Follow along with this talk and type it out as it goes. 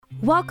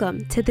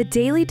Welcome to the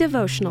Daily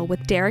Devotional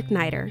with Derek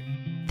Niter.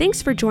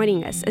 Thanks for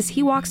joining us as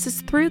he walks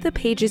us through the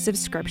pages of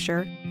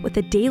Scripture with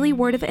a daily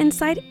word of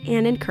insight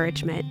and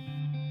encouragement.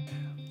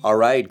 All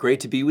right,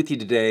 great to be with you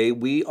today.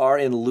 We are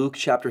in Luke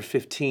chapter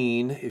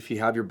 15. If you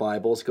have your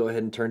Bibles, go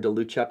ahead and turn to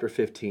Luke chapter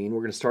 15.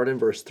 We're going to start in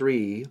verse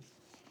 3.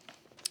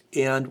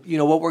 And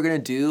what we're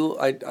going to do,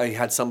 I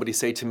had somebody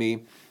say to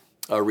me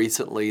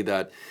recently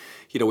that,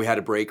 we had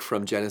a break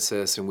from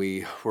Genesis and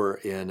we were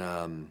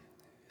in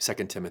 2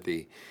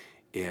 Timothy.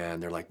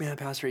 And they're like, man,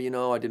 Pastor,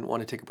 I didn't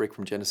want to take a break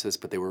from Genesis,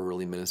 but they were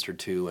really ministered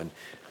to,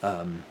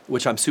 and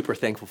which I'm super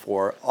thankful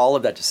for. All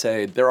of that to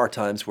say, there are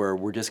times where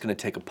we're just going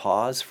to take a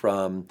pause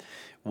from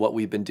what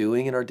we've been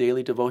doing in our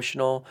daily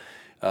devotional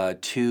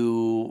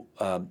to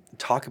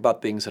talk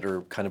about things that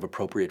are kind of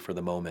appropriate for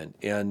the moment.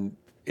 And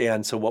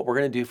so what we're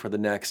going to do for the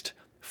next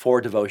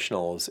 4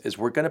 devotionals is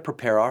we're going to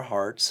prepare our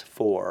hearts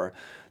for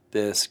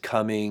this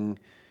coming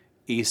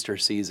Easter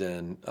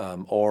season,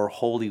 or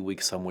Holy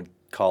Week, some would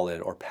call it,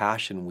 or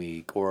Passion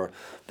Week, or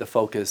the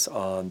focus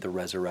on the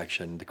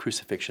resurrection, the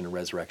crucifixion and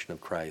resurrection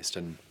of Christ.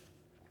 And,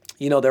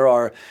 there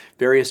are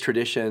various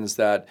traditions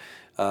that,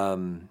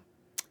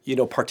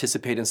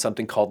 participate in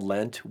something called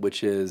Lent,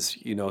 which is,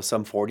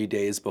 some 40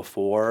 days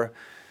before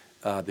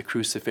the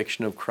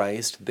crucifixion of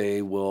Christ.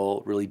 They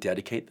will really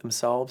dedicate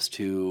themselves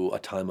to a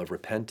time of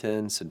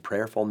repentance and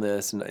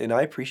prayerfulness. And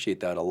I appreciate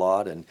that a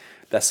lot. And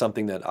that's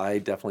something that I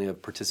definitely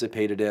have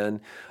participated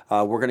in.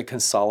 We're going to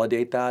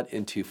consolidate that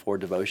into 4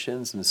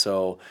 devotions. And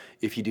so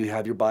if you do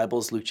have your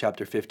Bibles, Luke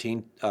chapter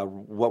 15,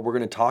 what we're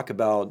going to talk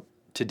about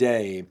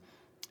today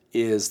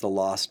is the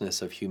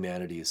lostness of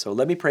humanity. So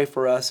let me pray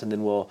for us, and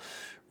then we'll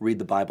read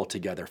the Bible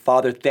together.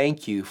 Father,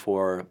 thank you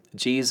for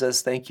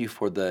Jesus. Thank you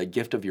for the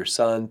gift of your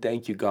Son.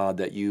 Thank you, God,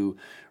 that you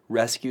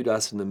rescued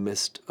us in the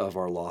midst of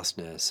our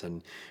lostness.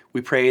 And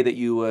we pray that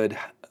you would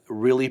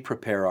really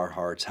prepare our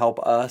hearts, help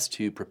us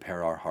to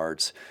prepare our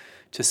hearts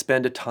to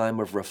spend a time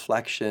of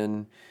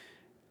reflection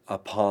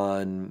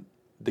upon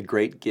the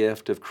great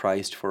gift of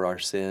Christ for our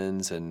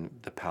sins and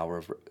the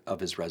power of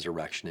his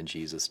resurrection. In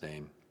Jesus'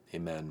 name,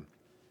 amen.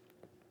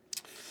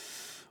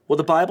 Well,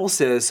 the Bible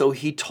says, so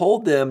he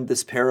told them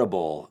this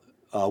parable,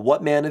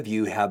 what man of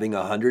you having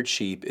 100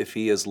 sheep, if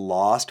he has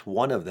lost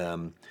one of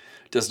them,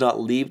 does not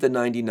leave the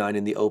 99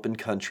 in the open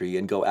country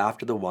and go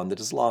after the one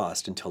that is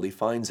lost until he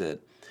finds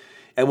it?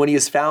 And when he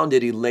has found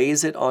it, he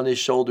lays it on his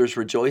shoulders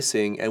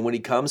rejoicing. And when he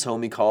comes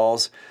home, he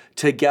calls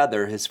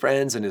together his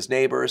friends and his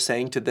neighbors,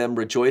 saying to them,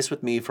 rejoice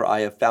with me, for I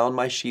have found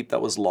my sheep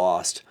that was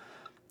lost.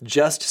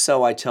 Just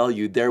so I tell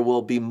you, there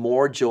will be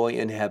more joy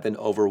in heaven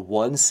over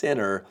one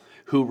sinner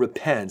who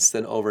repents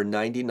than over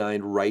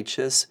 99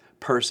 righteous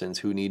persons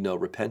who need no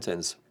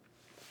repentance.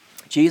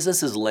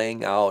 Jesus is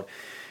laying out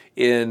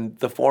in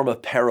the form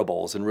of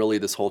parables, and really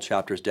this whole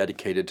chapter is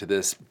dedicated to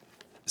this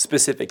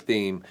specific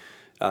theme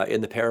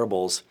in the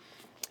parables.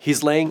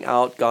 He's laying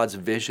out God's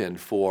vision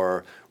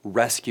for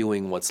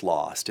rescuing what's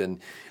lost. And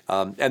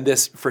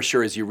this, for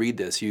sure, as you read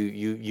this,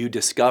 you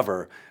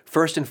discover,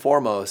 first and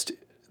foremost,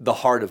 the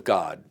heart of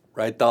God,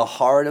 right? The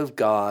heart of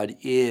God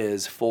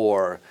is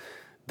for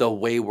the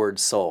wayward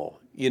soul.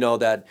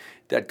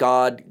 That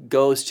God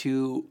goes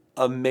to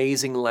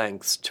amazing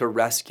lengths to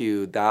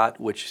rescue that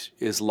which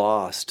is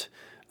lost,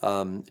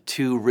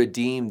 to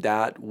redeem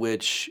that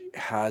which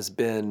has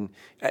been,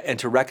 and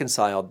to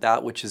reconcile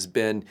that which has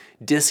been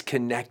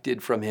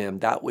disconnected from him,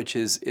 that which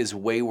is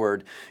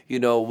wayward.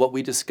 What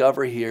we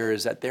discover here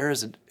is that there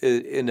is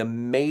an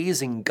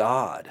amazing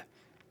God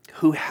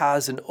who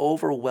has an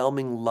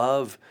overwhelming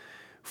love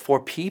for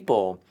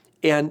people,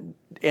 and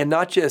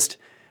not just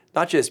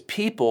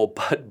people,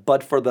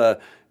 but for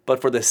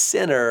the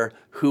sinner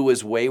who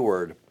is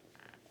wayward.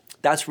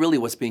 That's really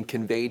what's being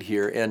conveyed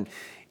here. And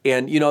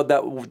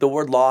that the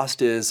word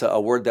lost is a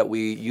word that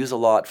we use a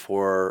lot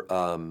for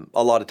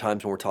a lot of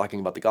times when we're talking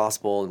about the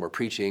gospel and we're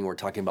preaching. We're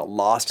talking about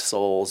lost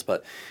souls.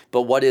 But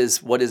what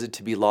is it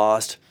to be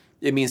lost?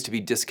 It means to be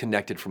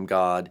disconnected from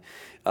God.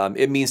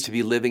 It means to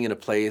be living in a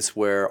place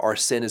where our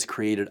sin has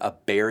created a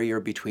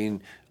barrier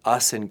between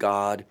us and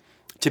God.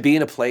 To be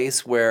in a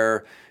place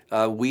where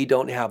we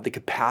don't have the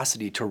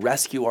capacity to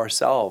rescue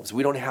ourselves.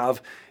 We don't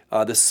have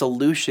the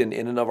solution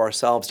in and of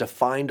ourselves to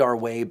find our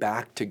way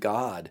back to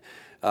God.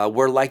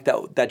 We're like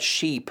that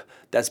sheep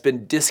that's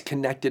been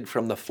disconnected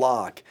from the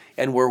flock,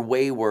 and we're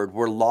wayward,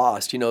 we're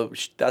lost.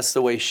 That's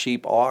the way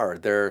sheep are.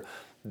 They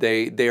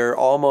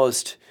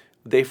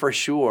for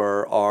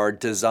sure are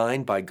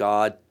designed by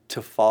God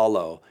to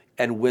follow.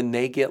 And when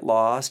they get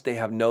lost, they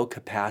have no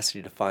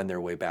capacity to find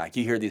their way back.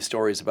 You hear these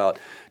stories about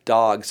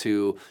dogs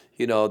who,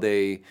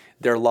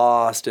 they're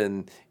lost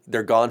and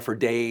they're gone for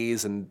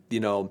days, and,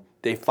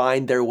 they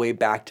find their way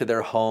back to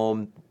their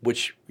home,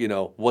 which,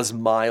 was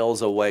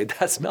miles away.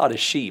 That's not a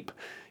sheep.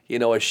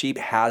 A sheep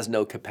has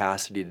no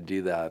capacity to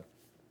do that.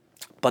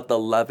 But what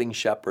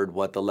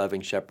the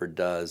loving shepherd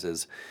does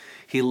is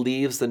he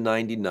leaves the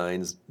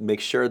 99s,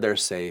 makes sure they're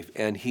safe,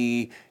 and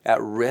he, at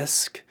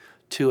risk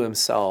to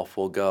himself,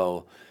 will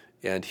go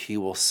and he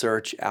will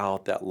search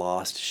out that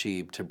lost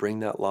sheep to bring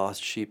that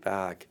lost sheep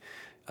back.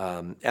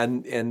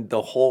 And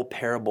the whole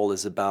parable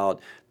is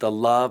about the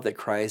love that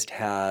Christ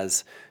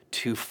has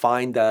to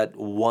find that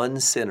one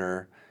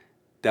sinner,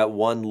 that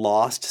one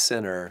lost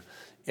sinner,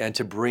 and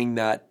to bring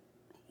that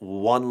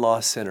one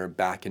lost sinner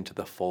back into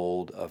the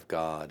fold of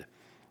God.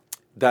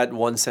 That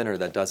one sinner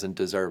that doesn't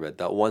deserve it,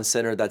 that one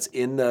sinner that's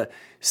in the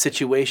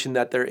situation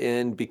that they're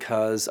in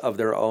because of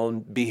their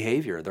own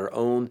behavior, their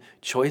own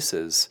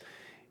choices.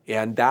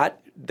 And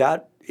that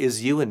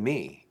is you and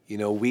me.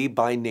 We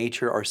by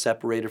nature are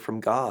separated from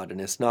God. And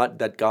it's not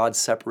that God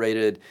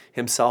separated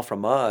himself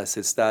from us.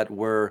 It's that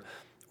we're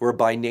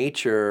by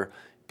nature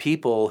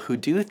people who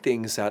do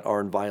things that are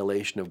in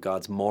violation of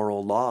God's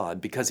moral law. And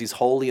because he's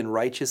holy and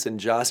righteous and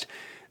just,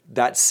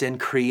 that sin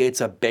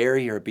creates a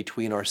barrier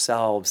between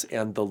ourselves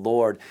and the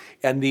Lord.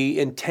 And the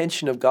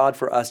intention of God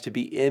for us to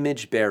be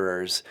image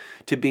bearers,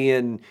 to be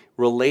in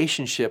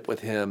relationship with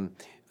him,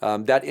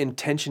 that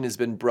intention has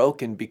been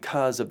broken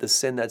because of the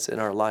sin that's in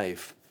our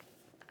life.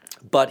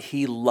 But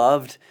he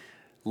loved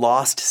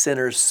lost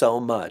sinners so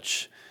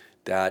much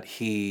that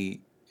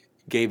he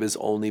gave his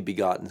only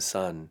begotten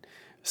Son,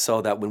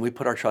 so that when we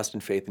put our trust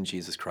and faith in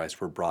Jesus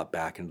Christ, we're brought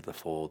back into the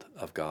fold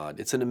of God.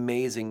 It's an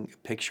amazing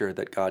picture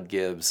that God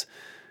gives,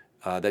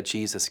 that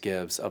Jesus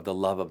gives, of the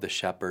love of the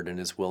shepherd and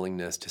his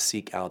willingness to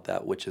seek out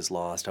that which is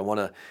lost. I want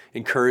to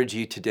encourage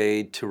you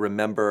today to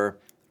remember,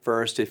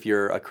 first, if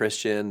you're a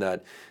Christian,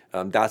 that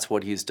that's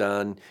what he's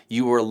done.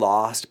 You were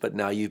lost, but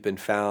now you've been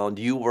found.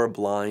 You were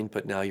blind,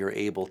 but now you're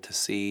able to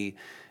see.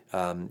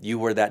 You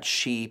were that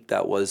sheep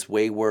that was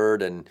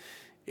wayward and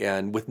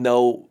with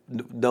no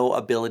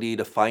ability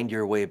to find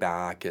your way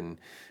back. And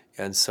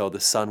so the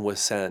Son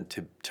was sent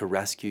to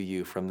rescue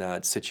you from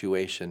that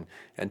situation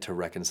and to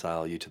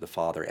reconcile you to the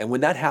Father. And when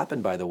that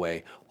happened, by the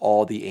way,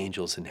 all the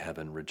angels in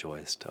heaven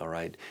rejoiced, all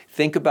right?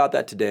 Think about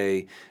that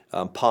today,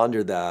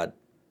 ponder that,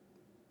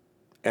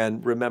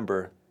 and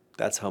remember,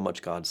 that's how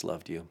much God's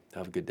loved you.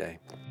 Have a good day.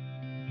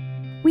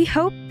 We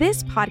hope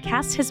this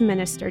podcast has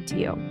ministered to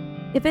you.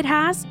 If it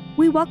has,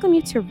 we welcome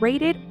you to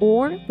rate it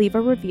or leave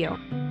a review.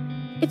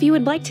 If you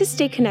would like to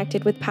stay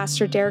connected with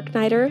Pastor Derek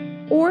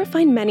Neider or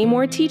find many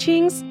more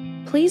teachings,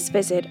 please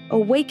visit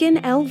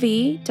awakenlv.org.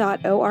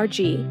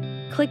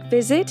 Click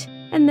Visit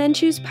and then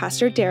choose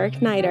Pastor Derek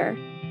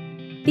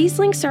Neider. These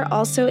links are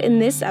also in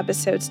this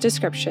episode's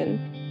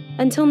description.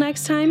 Until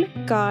next time,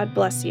 God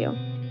bless you.